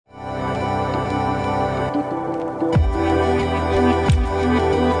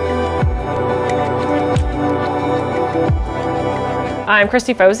I'm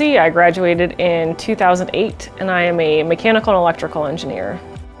Kristie Pfosi. I graduated in 2008 and I am a mechanical and electrical engineer.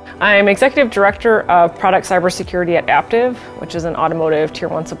 I'm Executive Director of Product Cybersecurity at Aptiv, which is an automotive Tier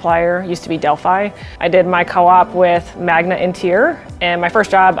 1 supplier, used to be Delphi. I did my co-op with Magna and Tier, and my first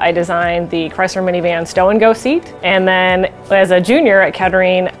job I designed the Chrysler minivan stow and go seat. And then as a junior at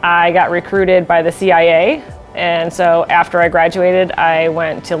Kettering, I got recruited by the CIA. And so after I graduated, I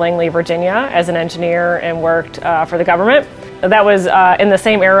went to Langley, Virginia as an engineer and worked for the government. That was in the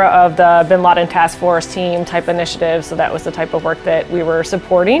same era of the Bin Laden Task Force team type initiative, so that was the type of work that we were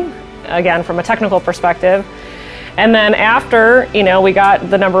supporting, again, from a technical perspective. And then after, we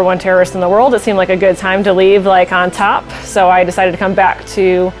got the #1 terrorist in the world, it seemed like a good time to leave on top. So I decided to come back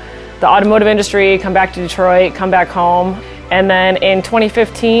to the automotive industry, come back to Detroit, come back home. And then in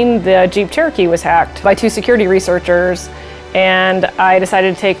 2015, the Jeep Cherokee was hacked by 2 security researchers. And I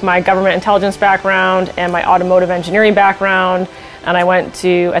decided to take my government intelligence background and my automotive engineering background, and I went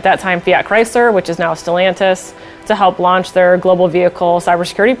to, at that time, Fiat Chrysler, which is now Stellantis, to help launch their global vehicle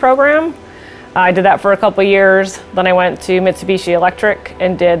cybersecurity program. I did that for a couple years. Then I went to Mitsubishi Electric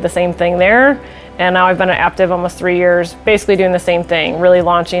and did the same thing there. And now I've been at Aptiv almost 3 years, basically doing the same thing, really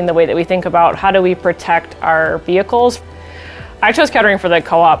launching the way that we think about how do we protect our vehicles. I chose Kettering for the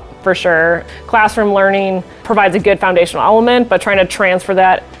co-op, for sure. Classroom learning provides a good foundational element, but trying to transfer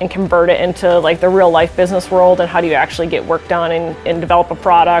that and convert it into the real life business world and how do you actually get work done and develop a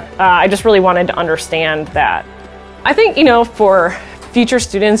product. I just really wanted to understand that. I think, for future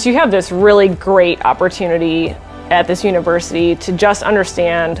students, you have this really great opportunity at this university to just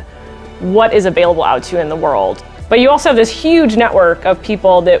understand what is available out to you in the world. But you also have this huge network of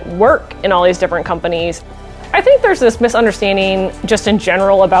people that work in all these different companies. I think there's this misunderstanding just in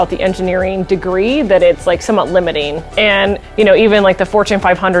general about the engineering degree that it's somewhat limiting. And even the Fortune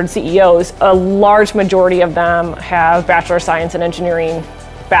 500 CEOs, a large majority of them have Bachelor of Science and Engineering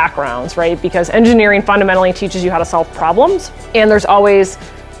backgrounds, right? Because engineering fundamentally teaches you how to solve problems, and there's always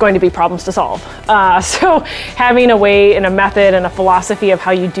going to be problems to solve. So having a way and a method and a philosophy of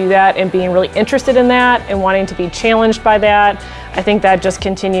how you do that and being really interested in that and wanting to be challenged by that, I think that just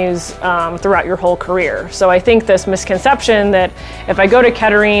continues throughout your whole career. So I think this misconception that if I go to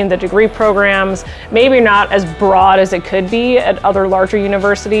Kettering, the degree programs, maybe not as broad as it could be at other larger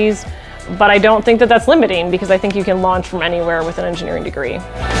universities, but I don't think that that's limiting because I think you can launch from anywhere with an engineering degree.